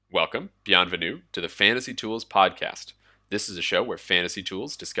Welcome, bienvenue, to the Fantasy Tools Podcast. This is a show where fantasy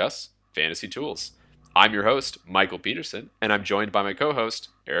tools discuss fantasy tools. I'm your host, Michael Peterson, and I'm joined by my co-host,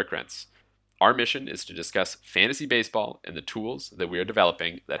 Eric Rentz. Our mission is to discuss fantasy baseball and the tools that we are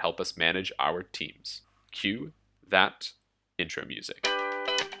developing that help us manage our teams. Cue that intro music.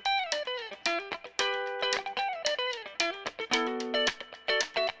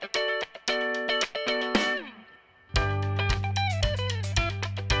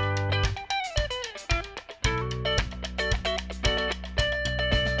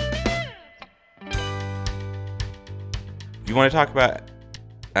 You want to talk about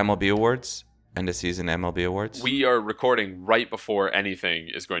MLB awards? End of season MLB awards? We are recording right before anything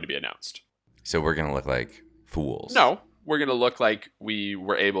is going to be announced. So we're going to look like fools. No, we're going to look like we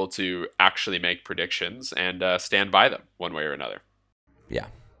were able to actually make predictions and stand by them one way or another. Yeah.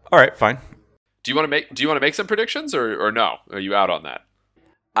 All right, fine. Do you want to make some predictions or no? Are you out on that?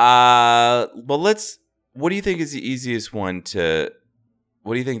 Well, what do you think is the easiest one to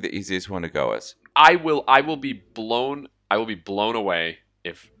go as? I will be blown away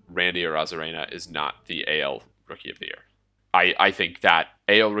if Randy Arozarena is not the AL Rookie of the Year. I think that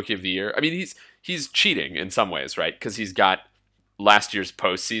AL Rookie of the Year, I mean, he's cheating in some ways, right? Because he's got last year's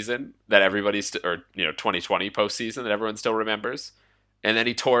postseason that everybody's, 2020 postseason that everyone still remembers. And then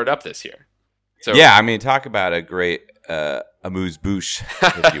he tore it up this year. So yeah, I mean, talk about a great amuse-bouche,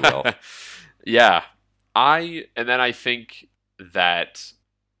 if you will. Yeah. I think that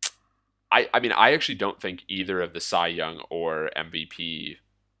I actually don't think either of the Cy Young or MVP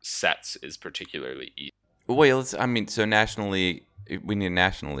sets is particularly easy. Wait, so National League, we need a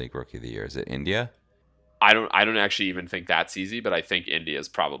National League Rookie of the Year. Is it India? I don't actually even think that's easy, but I think India is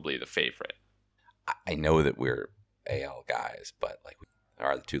probably the favorite. I know that we're AL guys, but there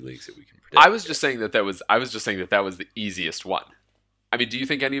are the two leagues that we can predict. I was just saying that was the easiest one. I mean, do you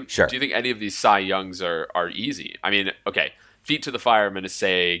think any of these Cy Youngs are easy? I mean, okay. Feet to the fire, I'm going to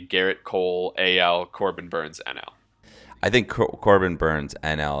say Garrett Cole, AL, Corbin Burns, NL. I think Corbin Burns,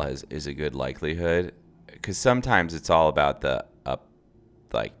 NL is a good likelihood because sometimes it's all about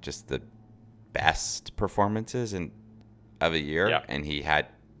just the best performances of a year. Yeah. And he had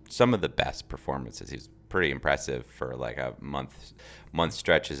some of the best performances. He's pretty impressive for a month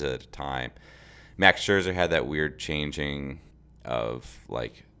stretches at a time. Max Scherzer had that weird changing of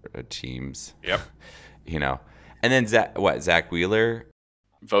teams. Yep. And then Zach Wheeler?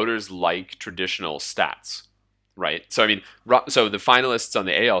 Voters like traditional stats, right? So, I mean, so the finalists on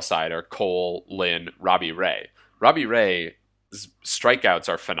the AL side are Cole, Lynn, Robbie Ray. Robbie Ray's strikeouts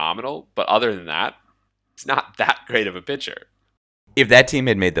are phenomenal, but other than that, he's not that great of a pitcher. If that team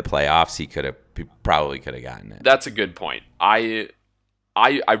had made the playoffs, he probably could have gotten it. That's a good point. I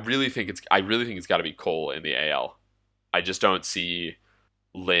really think it's got to be Cole in the AL. I just don't see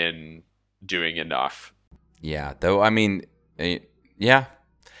Lynn doing enough. Yeah, though, I mean, yeah.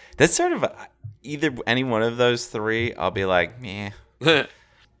 That's sort of either any one of those three, I'll be like, meh.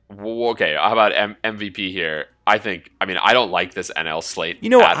 Okay, how about MVP here? I don't like this NL slate.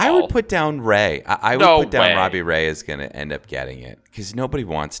 I would put down Ray. I would put down way. Robbie Ray is going to end up getting it because nobody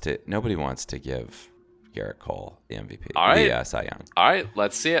wants to give Garrett Cole the MVP. All right. The Cy Young. All right,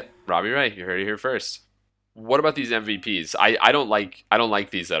 let's see it. Robbie Ray, you heard it here first. What about these MVPs? I don't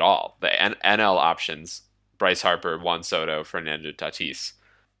like these at all. The NL options: Bryce Harper, Juan Soto, Fernando Tatis.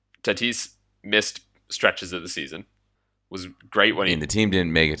 Tatis missed stretches of the season. Was great when the team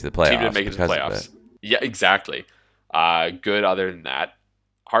didn't make it to the playoffs. Yeah, exactly. Good other than that.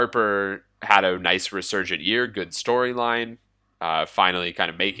 Harper had a nice resurgent year. Good storyline. Finally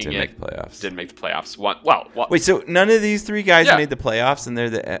kind of making it. Didn't make the playoffs. Wait, so none of these three guys made the playoffs and they're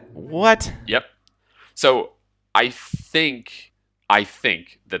the... What? Yep. So I think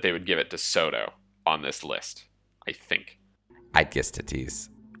that they would give it to Soto on this list. I think. I'd guess Tatis.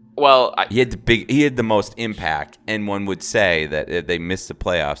 Well, he had the most impact, and one would say that they missed the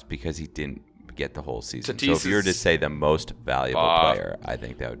playoffs because he didn't get the whole season. So if you were to say the most valuable player, I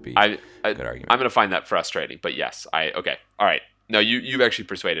think that would be a good argument. I'm going to find that frustrating, but yes, okay, all right. No, you've actually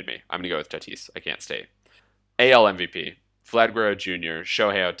persuaded me. I'm going to go with Tatis. I can't stay. AL MVP: Vlad Guerrero Jr.,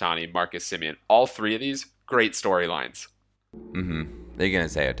 Shohei Ohtani, Marcus Semien. All three of these great storylines. Mm-hmm. They're going to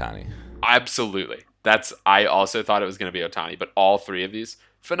say Ohtani. Absolutely. I also thought it was going to be Ohtani, but all three of these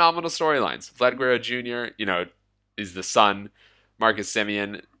phenomenal storylines. Vlad Guerrero Jr., is the son. Marcus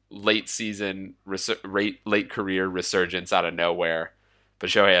Semien, late season, late career resurgence out of nowhere. But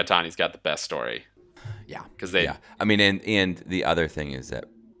Shohei Ohtani's got the best story. Yeah. Yeah. I mean, and the other thing is that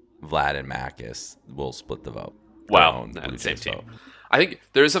Vlad and Marcus will split the vote. Well, the same team. Vote. I think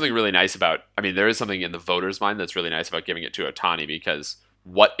there is something really nice about, there is something in the voters' mind that's really nice about giving it to Ohtani because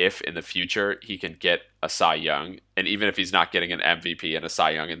what if in the future he can get a Cy Young, and even if he's not getting an MVP and a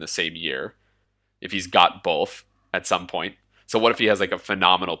Cy Young in the same year, if he's got both at some point. So what if he has like a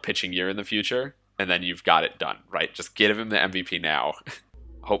phenomenal pitching year in the future, and then you've got it done, right? Just give him the MVP now.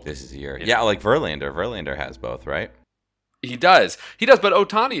 Hope This is the year. you Yeah, know. like Verlander. Verlander has both, right? He does. He does, but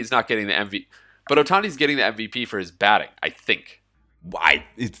Otani is not getting the MVP. But Otani's getting the MVP for his batting, I think.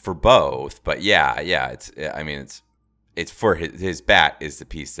 It's for both, but yeah. It's I mean it's for his bat is the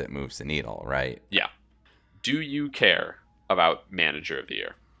piece that moves the needle, right? Yeah. Do you care about manager of the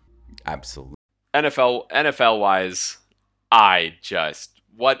year? Absolutely. NFL wise,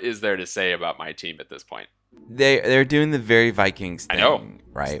 what is there to say about my team at this point? They're doing the very Vikings I thing, know.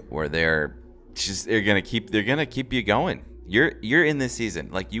 right? Where they're gonna keep you going. You're in this season.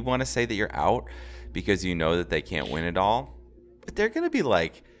 Like, you want to say that you're out because you know that they can't win it all, but they're gonna be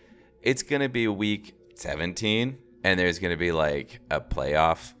like, it's gonna be week 17, and there's gonna be like a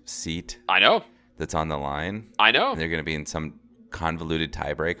playoff seat I know. that's on the line. I know. And they're gonna be in some convoluted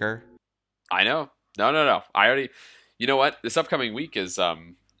tiebreaker. I know. No. I already. You know what? This upcoming week is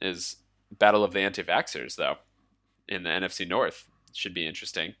Battle of the Anti-Vaxxers, though, in the NFC North. Should be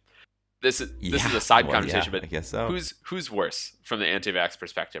interesting. This is a side conversation, I but guess so. who's worse from the anti-vax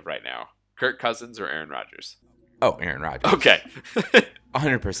perspective right now? Kirk Cousins or Aaron Rodgers? Oh, Aaron Rodgers. Okay.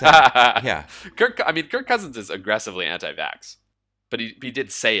 100%. Yeah. Kirk Cousins is aggressively anti-vax, but he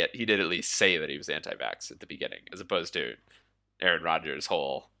did say it. He did at least say that he was anti-vax at the beginning, as opposed to Aaron Rodgers'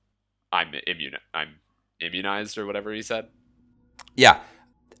 whole I'm immunized or whatever he said. Yeah.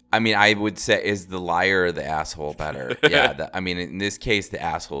 I mean, I would say, is the liar or the asshole better? Yeah. In this case, the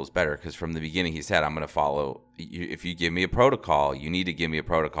asshole is better because from the beginning he said, I'm going to follow. If you give me a protocol, you need to give me a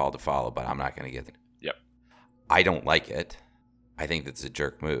protocol to follow, but I'm not going to get it. Yep. I don't like it. I think that's a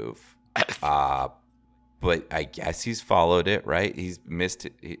jerk move. But I guess he's followed it, right? He's missed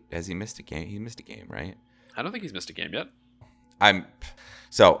it. Has he missed a game? He missed a game, right? I don't think he's missed a game yet. Other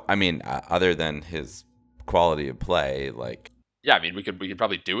than his quality of play, like. Yeah, I mean, we could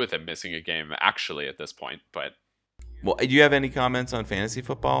probably do with him missing a game actually at this point, but. Well, do you have any comments on fantasy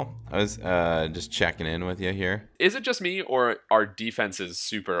football? I was just checking in with you here. Is it just me, or are defenses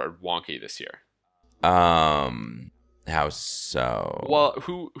super wonky this year? How so? Well,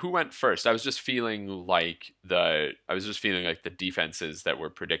 who went first? I was just feeling like the defenses that were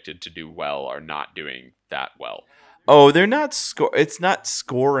predicted to do well are not doing that well. Oh, they're not it's not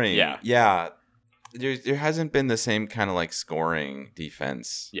scoring. Yeah. Yeah. There hasn't been the same kind of like scoring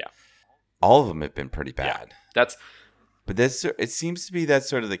defense. Yeah. All of them have been pretty bad. Yeah. But it seems to be that's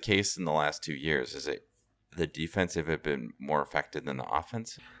sort of the case in the last 2 years. Is it the defensive have been more effective than the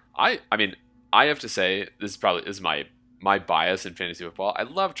offense? I mean, I have to say this is my bias in fantasy football. I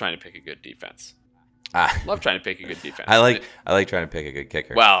love trying to pick a good defense. Love trying to pick a good defense. I like trying to pick a good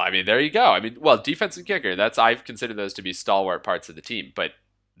kicker. Well, I mean, there you go. I mean, defense and kicker. I've considered those to be stalwart parts of the team, but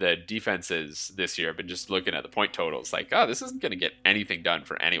the defenses this year have been just looking at the point totals like, oh, this isn't going to get anything done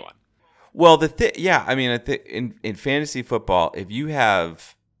for anyone. Well, in fantasy football, if you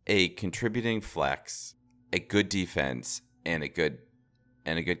have a contributing flex, a good defense, and a good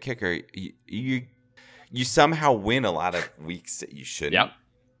kicker, you somehow win a lot of weeks that you shouldn't.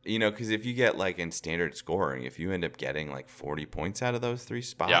 Yep. Because if you get like in standard scoring, if you end up getting like 40 points out of those 3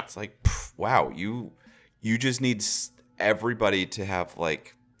 spots, yep. like, wow, you just need everybody to have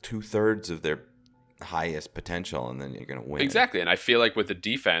like 2/3 of their highest potential, and then you're going to win. Exactly. And I feel like with a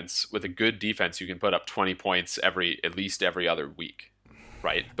good defense, you can put up 20 points at least every other week.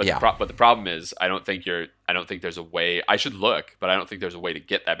 Right. But but the problem is, I don't think there's a way. I should look, but I don't think there's a way to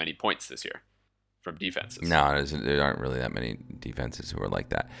get that many points this year from defenses. No, there aren't really that many defenses who are like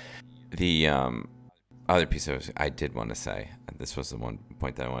that. The other piece I did want to say, this was the one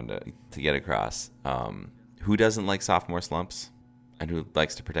point that I wanted to get across. Who doesn't like sophomore slumps, and who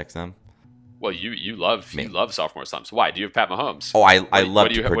likes to protect them? Well, you love sophomore slumps. Why? Do you have Pat Mahomes? Oh, I love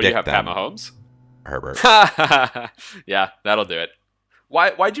to predict them. What do you have, Pat Mahomes? Herbert. Yeah, that'll do it.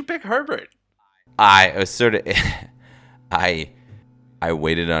 Why'd you pick Herbert? I was sort of I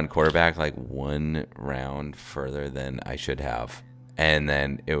waited on quarterback like 1 round further than I should have. And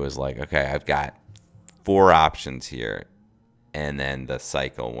then it was like, okay, I've got 4 options here. And then the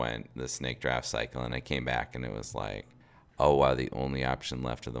snake draft cycle, and I came back and it was like, oh wow, the only option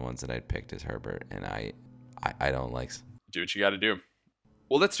left of the ones that I'd picked is Herbert, and I don't like. Do what you got to do.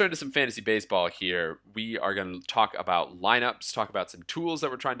 Well, let's turn to some fantasy baseball here. We are going to talk about lineups, talk about some tools that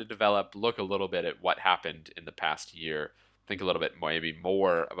we're trying to develop, look a little bit at what happened in the past year, think a little bit maybe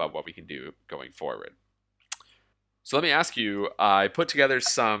more about what we can do going forward. So let me ask you, I put together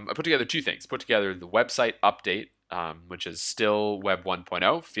 2 things. Put together the website update which is still Web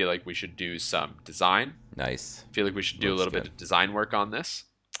 1.0. Feel like we should do some design. Nice. Feel like we should do a Looks little good. bit of design work on this.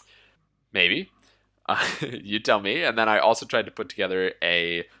 Maybe. You tell me. And then I also tried to put together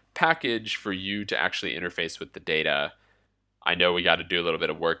a package for you to actually interface with the data. I know we got to do a little bit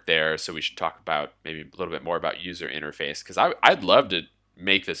of work there, so we should talk about maybe a little bit more about user interface, because I'd love to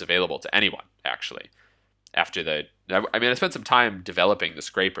make this available to anyone, actually. I spent some time developing the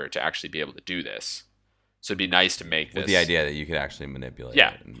scraper to actually be able to do this. So it'd be nice to make this. With the idea that you could actually manipulate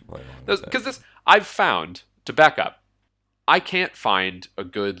Yeah. it and play along with it. Because this, I've found, to back up, I can't find a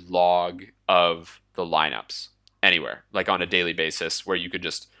good log of the lineups anywhere, like on a daily basis, where you could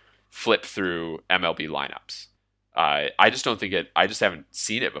just flip through MLB lineups. I just don't think I just haven't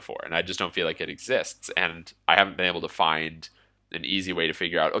seen it before, and I just don't feel like it exists. And I haven't been able to find an easy way to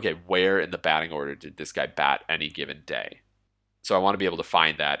figure out, okay, where in the batting order did this guy bat any given day? So I want to be able to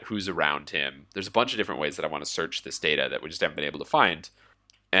find that, who's around him. There's a bunch of different ways that I want to search this data that we just haven't been able to find.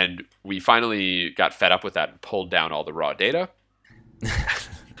 And we finally got fed up with that and pulled down all the raw data.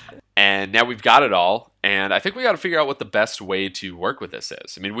 And now we've got it all. And I think we got to figure out what the best way to work with this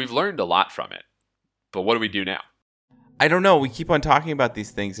is. I mean, we've learned a lot from it. But what do we do now? I don't know. We keep on talking about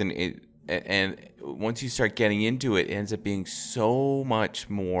these things, and once you start getting into it, it ends up being so much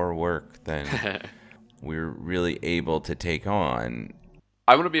more work than we're really able to take on.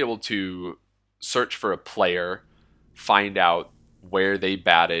 I want to be able to search for a player, find out where they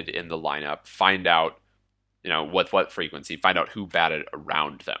batted in the lineup, find out, with what frequency, find out who batted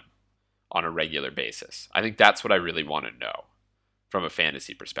around them on a regular basis. I think that's what I really want to know from a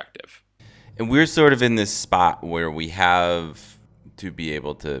fantasy perspective. And we're sort of in this spot where we have to be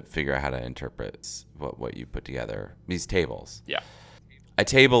able to figure out how to interpret what you put together, these tables. Yeah. A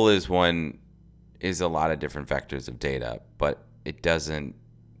table is a lot of different vectors of data, but it's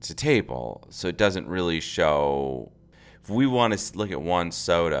a table, so it doesn't really show. If we want to look at Juan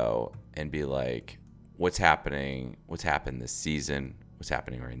Soto and be like, what's happened this season, what's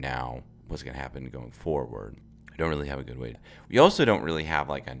happening right now, what's going to happen going forward, I don't really have a good way. We also don't really have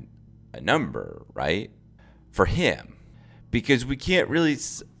like a number, right, for him, because we can't really.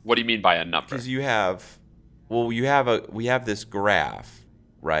 What do you mean by a number? Because we have this graph,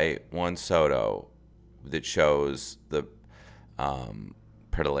 right, Juan Soto, that shows the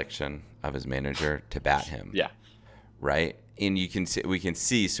predilection of his manager to bat him. Yeah. Right, and we can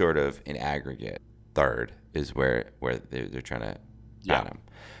see sort of in aggregate, third is where they're trying to bat him.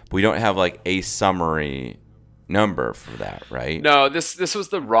 But we don't have like a summary number for that, right? No, this was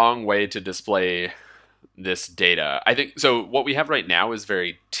the wrong way to display this data. I think so. What we have right now is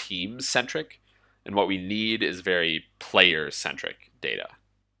very team centric, and what we need is very player centric data.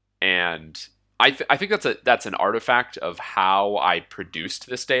 And I think that's an artifact of how I produced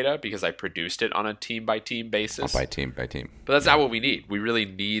this data, because I produced it on a team by team basis. By team. But that's not what we need. We really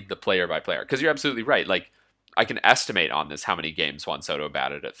need the player by player, because you're absolutely right. Like, I can estimate on this how many games Juan Soto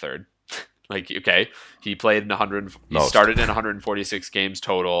batted at third. Like, okay, he played in 100. He started in 146 games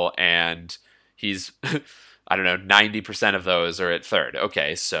total, and he's, I don't know, 90% of those are at third.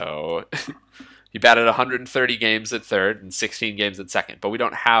 Okay, so he batted 130 games at third and 16 games at second, but we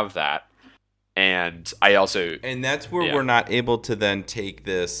don't have that. And that's where we're not able to then take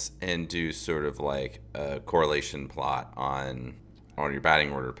this and do sort of like a correlation plot on your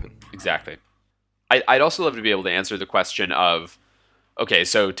batting order. Exactly. I'd also love to be able to answer the question of, okay,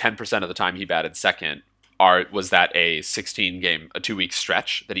 so 10% of the time he batted second, was that a 2-week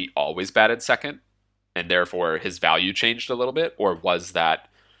stretch that he always batted second, and therefore his value changed a little bit? Or was that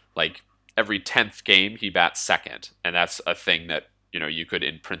like every 10th game he bats second, and that's a thing that, you could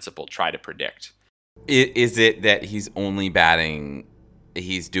in principle try to predict? Is it that he's only batting,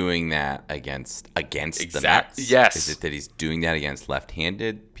 he's doing that against the Mets? Yes. Is it that he's doing that against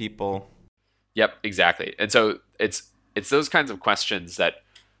left-handed people? Yep, exactly. And so it's those kinds of questions that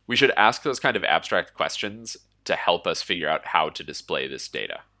we should ask, those kind of abstract questions to help us figure out how to display this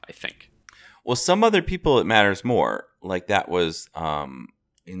data, I think. Well, some other people it matters more. Like that was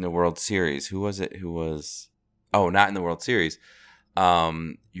in the World Series. Who was it? Not in the World Series.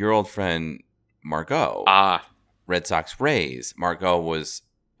 Your old friend Margot. Red Sox Rays. Margot was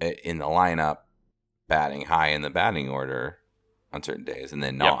in the lineup batting high in the batting order on certain days and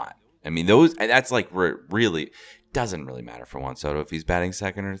then not. Yep. I mean, that's like really doesn't really matter for Juan Soto if he's batting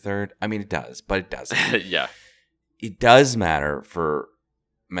second or third. I mean, it does, but it doesn't. Yeah. It does matter for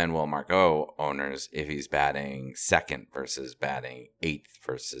Manuel Margot owners if he's batting second versus batting eighth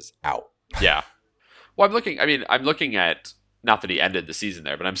versus out. Yeah. Well, I'm looking at, not that he ended the season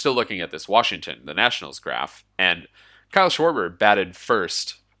there, but I'm still looking at this the Nationals graph, and Kyle Schwarber batted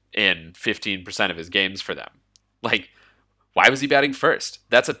first in 15% of his games for them. Like, why was he batting first?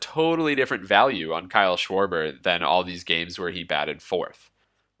 That's a totally different value on Kyle Schwarber than all these games where he batted fourth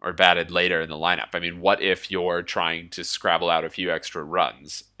or batted later in the lineup. I mean, what if you're trying to scrabble out a few extra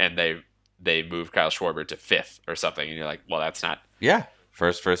runs and they move Kyle Schwarber to fifth or something, and you're like, well, Yeah,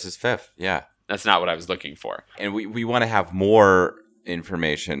 first versus fifth. Yeah, that's not what I was looking for. and we want to have more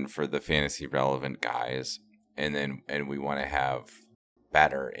information for the fantasy relevant guys, and we want to have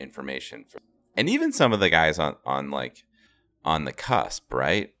better information for, and even some of the guys on the cusp,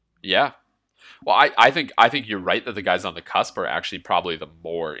 right? Yeah. Well, I think you're right that the guys on the cusp are actually probably the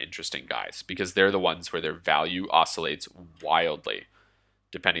more interesting guys because they're the ones where their value oscillates wildly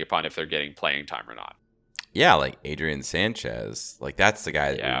depending upon if they're getting playing time or not. Yeah, like Adrian Sanchez, like that's the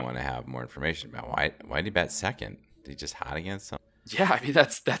guy that Yeah. we want to have more information about. Why did he bat second? Did he just hot against some? Yeah, I mean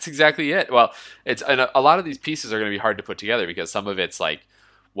that's exactly it. Well, it's and a lot of these pieces are going to be hard to put together because some of it's like,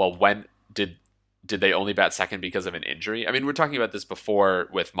 well, when did they only bat second because of an injury? I mean, we're talking about this before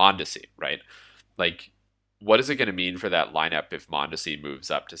with Mondesi, right? Like, what is it going to mean for that lineup if Mondesi moves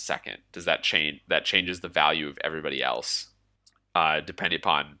up to second? Does that change? That changes the value of everybody else, depending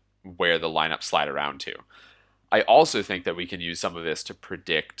upon where the lineup slide around to. I also think that we can use some of this to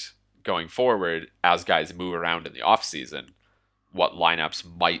predict going forward as guys move around in the offseason what lineups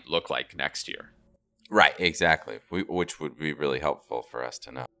might look like next year. Right, exactly. Which would be really helpful for us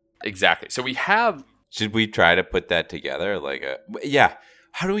to know. Exactly. So we have. Should we try to put that together? Yeah.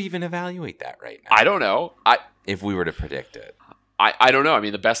 How do we even evaluate that right now? I don't know. If we were to predict it. I don't know. I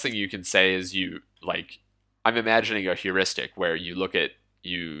mean, the best thing you can say is I'm imagining a heuristic where you look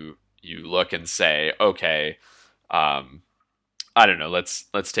and say, okay, I don't know.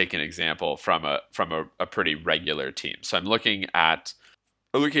 Let's take an example from a pretty regular team. So I'm looking at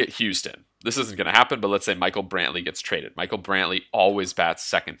Houston. This isn't going to happen, but let's say Michael Brantley gets traded. Michael Brantley always bats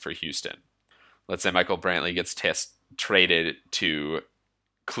second for Houston. Let's say Michael Brantley gets traded to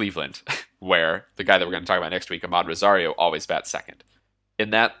Cleveland, where the guy that we're going to talk about next week, Ahmad Rosario, always bats second.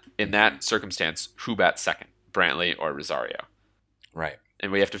 In that circumstance, who bats second, Brantley or Rosario? Right.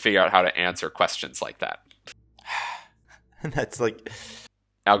 And we have to figure out how to answer questions like that. That's like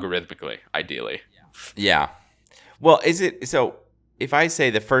algorithmically, ideally. Yeah. Well, is it so? If I say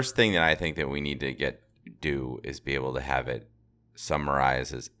the first thing that I think that we need to do is be able to have it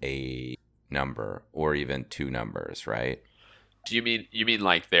summarize as a number or even two numbers, right? Do you mean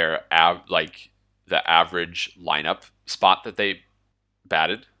like their like the average lineup spot that they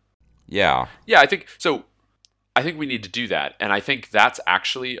batted? Yeah. Yeah, I think so. I think we need to do that, and I think that's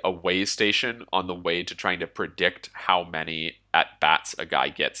actually a way station on the way to trying to predict how many at bats a guy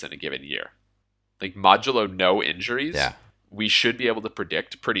gets in a given year. Like modulo no injuries. Yeah. We should be able to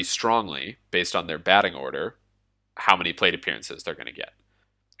predict pretty strongly based on their batting order how many plate appearances they're going to get,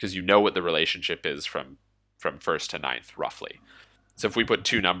 because you know what the relationship is from first to ninth roughly. So if we put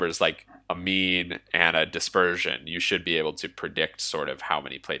two numbers like a mean and a dispersion, you should be able to predict sort of how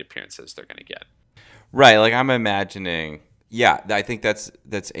many plate appearances they're going to get. Right, like I'm imagining. Yeah, I think that's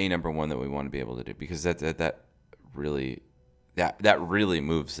a number one that we want to be able to do, because that really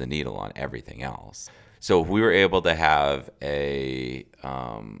moves the needle on everything else. So if we were able to have a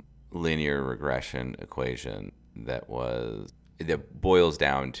linear regression equation that boils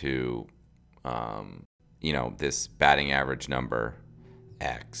down to this batting average number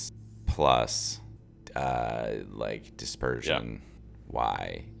X plus like dispersion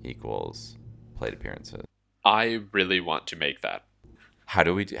Y equals plate appearances. I really want to make that. How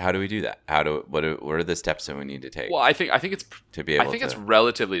do we do that? What are the steps that we need to take? Well, I think it's to be able. I think it's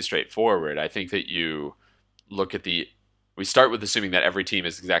relatively straightforward. I think that you look at we start with assuming that every team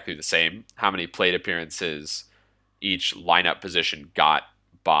is exactly the same. How many plate appearances each lineup position got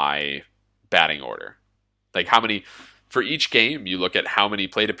by batting order? Like how many for each game? You look at how many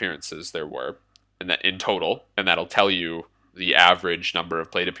plate appearances there were, and that in total, and that'll tell you the average number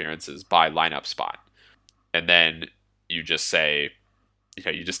of plate appearances by lineup spot. And then you just say,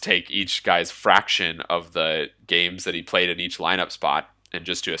 you just take each guy's fraction of the games that he played in each lineup spot and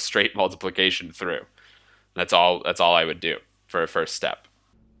just do a straight multiplication through. That's all I would do for a first step.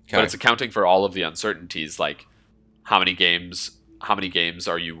 Okay. But it's accounting for all of the uncertainties, like how many games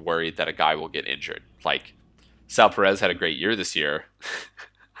are you worried that a guy will get injured? Like Sal Perez had a great year this year.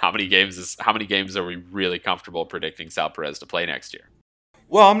 How many games are we really comfortable predicting Sal Perez to play next year?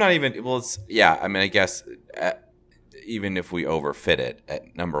 Well, I'm not even. Well, I mean, I guess even if we overfit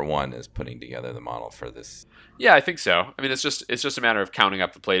it, number one is putting together the model for this. Yeah, I think so. I mean, it's just a matter of counting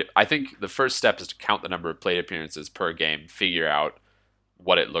up the plate. I think the first step is to count the number of plate appearances per game, figure out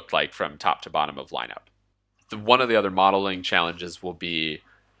what it looked like from top to bottom of lineup. One of the other modeling challenges will be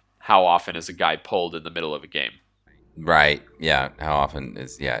how often is a guy pulled in the middle of a game. Right. Yeah. How often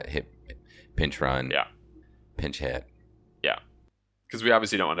is hit, pinch run, Yeah. pinch hit. Yeah. Because we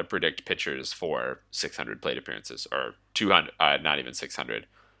obviously don't want to predict pitchers for 600 plate appearances or 200, not even 600,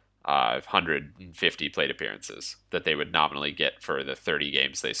 150 plate appearances that they would nominally get for the 30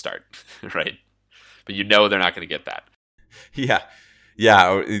 games they start, right? But they're not going to get that. Yeah.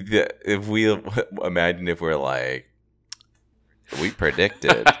 Yeah. If we imagine if we're like, we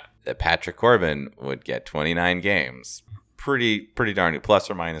predicted that Patrick Corbin would get 29 games. Pretty darn good, plus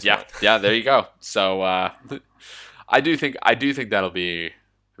or minus Yeah. one. Yeah. There you go. So I do think that'll be. I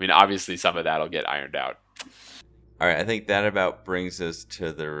mean, obviously, some of that'll get ironed out. All right, I think that about brings us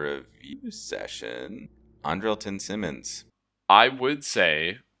to the review session. Andrelton Simmons. I would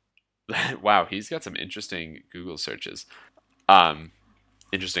say, wow, he's got some interesting Google searches.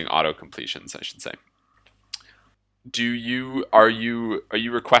 Interesting auto completions, I should say. Are you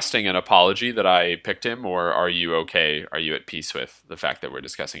requesting an apology that I picked him, or are you okay? Are you at peace with the fact that we're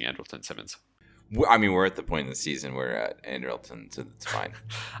discussing Andrelton Simmons? I mean, we're at the point in the season where at Andrelton, so it's fine.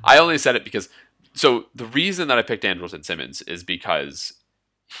 I only said it because the reason that I picked Andrelton Simmons is because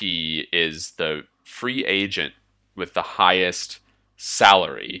he is the free agent with the highest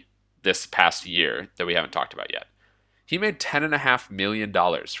salary this past year that we haven't talked about yet. He made $10.5 million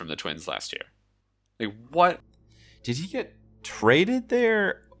from the Twins last year. Like, what? Did he get traded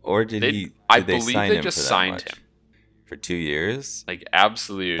there, or did they believe sign they him just for that signed much? him For 2 years? Like,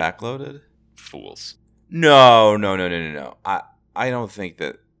 absolute Backloaded? fools. No. I don't think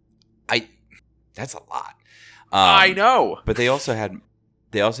that. That's a lot. I know, but they also have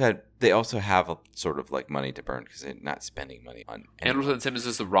a sort of like money to burn because they're not spending money on anyone. Andrelton Simmons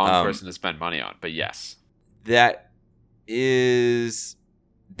is the wrong person to spend money on. But yes, that is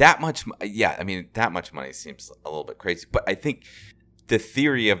that much. Yeah, I mean that much money seems a little bit crazy. But I think the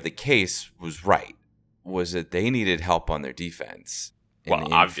theory of the case was right. Was that they needed help on their defense? Well,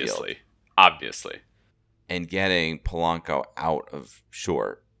 obviously, and getting Polanco out of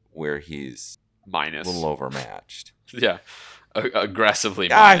short where he's minus a little overmatched. Yeah, aggressively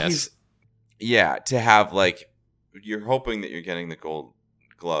minus. To have like you're hoping that you're getting the Gold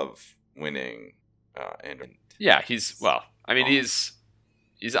Glove winning, and yeah, he's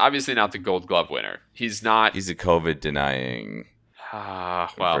obviously not the Gold Glove winner. He's not. He's a COVID denying.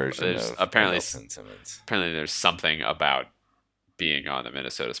 There's apparently Simmons. Apparently there's something about being on the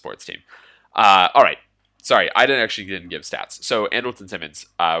Minnesota sports team. All right. Sorry, I didn't give stats. So Andrelton Simmons,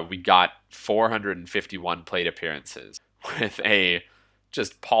 we got 451 plate appearances with a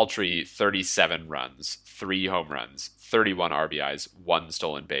just paltry 37 runs, 3 home runs, 31 RBIs, 1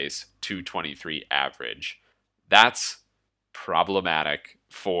 stolen base, 223 average. That's problematic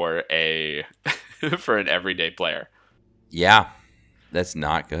for for an everyday player. Yeah, that's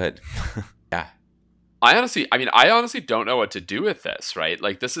not good. Yeah. I honestly don't know what to do with this, right?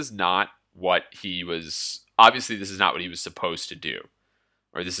 Like, this is not what he was. Obviously, this is not what he was supposed to do,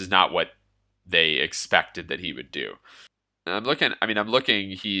 or this is not what they expected that he would do. And I'm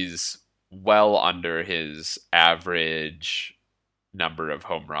looking. He's well under his average number of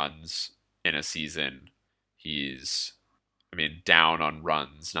home runs in a season. He's, down on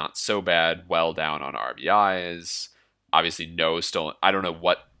runs, not so bad. Well down on RBIs. Obviously, no stolen. I don't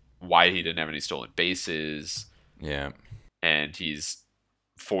know why he didn't have any stolen bases. Yeah. And he's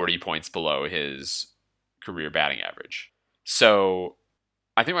 40 points below his career batting average. So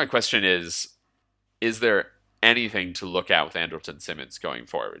I think my question is there anything to look at with Andrelton Simmons going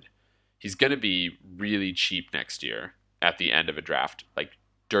forward? He's going to be really cheap next year at the end of a draft, like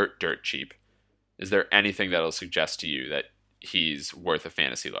dirt cheap. Is there anything that'll suggest to you that he's worth a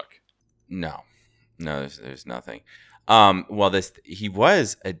fantasy look? No, there's nothing. He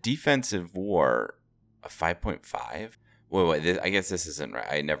was a defensive WAR of 5.5. Wait, I guess this isn't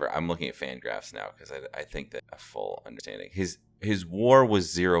right. I'm looking at Fangraphs now because I think that a full understanding. His WAR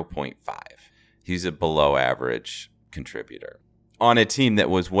was 0.5. He's a below average contributor on a team that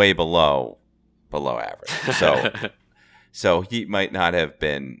was way below average. So he might not have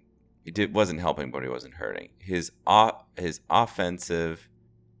been. It wasn't helping, but he wasn't hurting. His offensive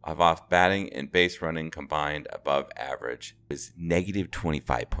of off batting and base running combined above average was negative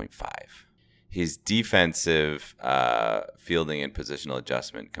 25.5. His defensive fielding and positional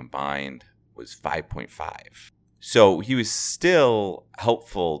adjustment combined was 5.5. So he was still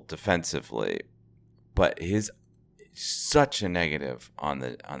helpful defensively, but his such a negative on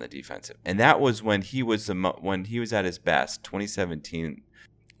the defensive. And that was when he was at his best, 2017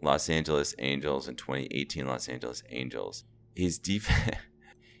 Los Angeles Angels and 2018 Los Angeles Angels. His defense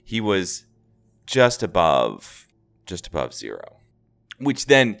he was just above 0. Which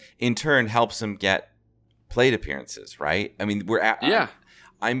then, in turn, helps him get plate appearances, right? I mean, Yeah.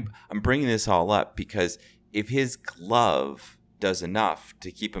 I'm bringing this all up because if his glove does enough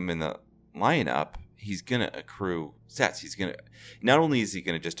to keep him in the lineup, he's going to accrue sets. Not only is he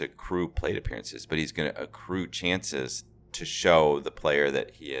going to just accrue plate appearances, but he's going to accrue chances to show the player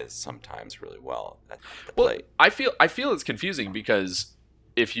that he is sometimes really well at the plate. I feel it's confusing because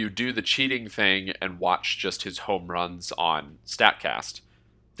if you do the cheating thing and watch just his home runs on Statcast,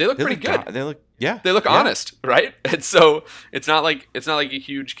 they look pretty good. They look honest, right? And so it's not like a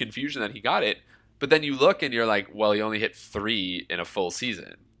huge confusion that he got it. But then you look and you're like, well, he only hit 3 in a full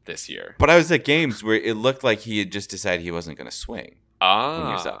season this year. But I was at games where it looked like he had just decided he wasn't going to swing when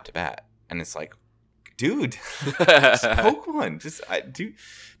he was up to bat, and it's like, dude, just poke one, just do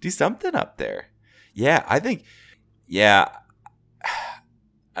something up there. Yeah, I think, I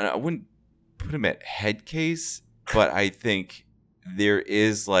wouldn't put him at head case, but I think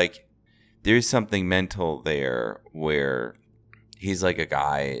there's something mental there where he's like a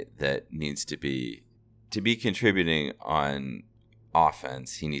guy that needs to be contributing on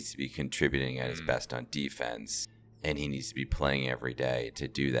offense. He needs to be contributing at his best on defense, and he needs to be playing every day to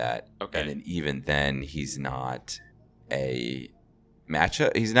do that. Okay. And then even then, he's not a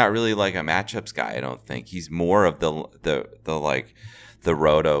matchup. He's not really like a matchups guy. I don't think he's more of the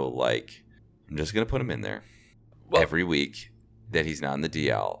roto. Like, I'm just gonna put him in there every week that he's not in the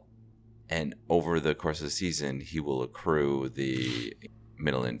DL. And over the course of the season, he will accrue the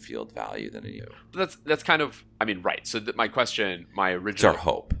middle infield value that he knew. That's kind of, I mean, right. So my original it's our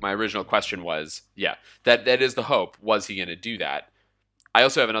hope. My original question was, that is the hope. Was he going to do that? I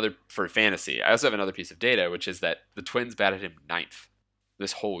also have another for fantasy. I also have another piece of data, which is that the Twins batted him 9th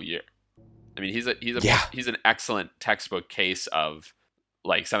this whole year. I mean, he's an excellent textbook case of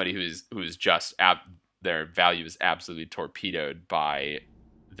like somebody who's just their value is absolutely torpedoed by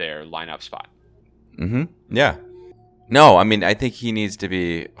their lineup spot. Mm-hmm. Yeah. No, I mean, I think he needs to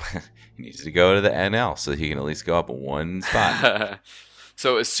go to the NL so he can at least go up one spot.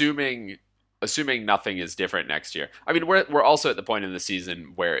 So assuming nothing is different next year. I mean, we're also at the point in the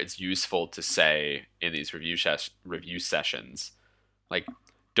season where it's useful to say in these review sessions, like,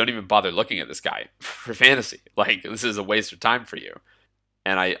 don't even bother looking at this guy for fantasy. Like, this is a waste of time for you.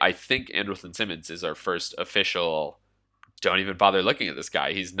 And I think Andrelton Simmons is our first official, don't even bother looking at this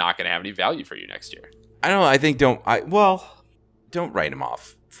guy. He's not going to have any value for you next year. I don't write him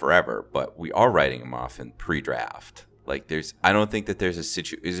off forever, but we are writing him off in pre-draft. Like, I don't think that there's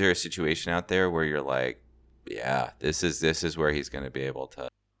is there a situation out there where you're like, yeah, this is where he's going to be able to.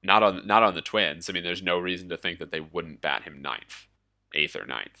 Not on the Twins. I mean, there's no reason to think that they wouldn't bat him 9th, 8th or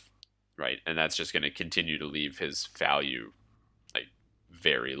 9th, right? And that's just going to continue to leave his value like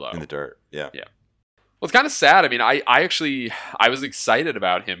very low in the dirt. Yeah. Yeah. Well, it's kind of sad. I mean, I was excited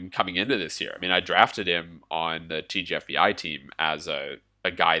about him coming into this year. I mean, I drafted him on the TGFBI team as a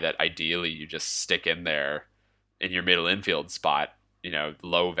guy that ideally you just stick in there in your middle infield spot,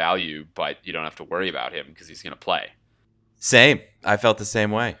 low value, but you don't have to worry about him because he's going to play. Same. I felt the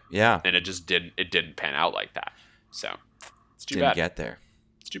same way. Yeah. And it didn't pan out like that. So it's too bad. Didn't get there.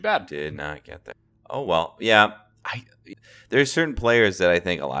 It's too bad. Did not get there. Oh, well, yeah. There's certain players that I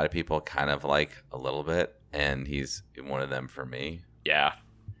think a lot of people kind of like a little bit, and he's one of them for me. Yeah.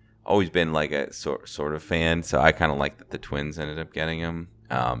 Always been like a sort of fan, so I kind of like that the Twins ended up getting him,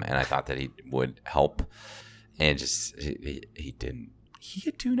 and I thought that he would help, and just he didn't. He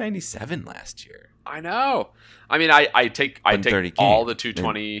hit 297 last year. I know. I mean, I take all the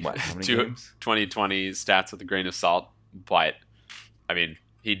 2020 stats with a grain of salt, but I mean,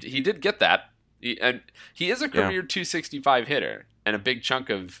 he did get that. And he is a career 265 hitter, and a big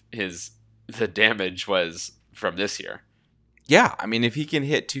chunk of the damage was from this year. Yeah, I mean, if he can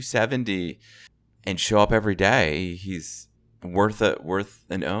hit 270 and show up every day, he's worth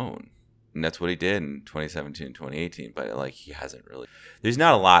an own. And that's what he did in 2017 and 2018. But like, he hasn't really. There's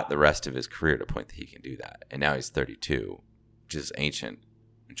not a lot the rest of his career to point that he can do that. And now he's 32, which is ancient,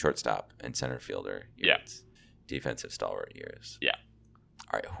 and shortstop and center fielder. Yeah, defensive stalwart years. Yeah.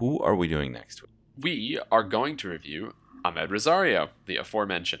 All right, who are we doing next week? We are going to review Amed Rosario, the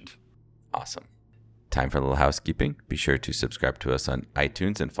aforementioned. Awesome. Time for a little housekeeping. Be sure to subscribe to us on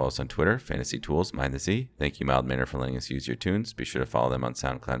iTunes and follow us on Twitter, Fantasy Tools, Mind the Z. Thank you, Mild Manner, for letting us use your tunes. Be sure to follow them on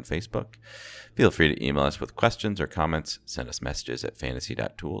SoundCloud and Facebook. Feel free to email us with questions or comments. Send us messages at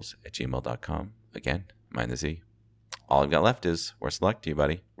fantasy.tools@gmail.com. Again, Mind the Z. All I've got left is worst of luck to you,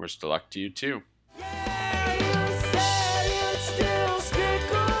 buddy. Worst of luck to you, too.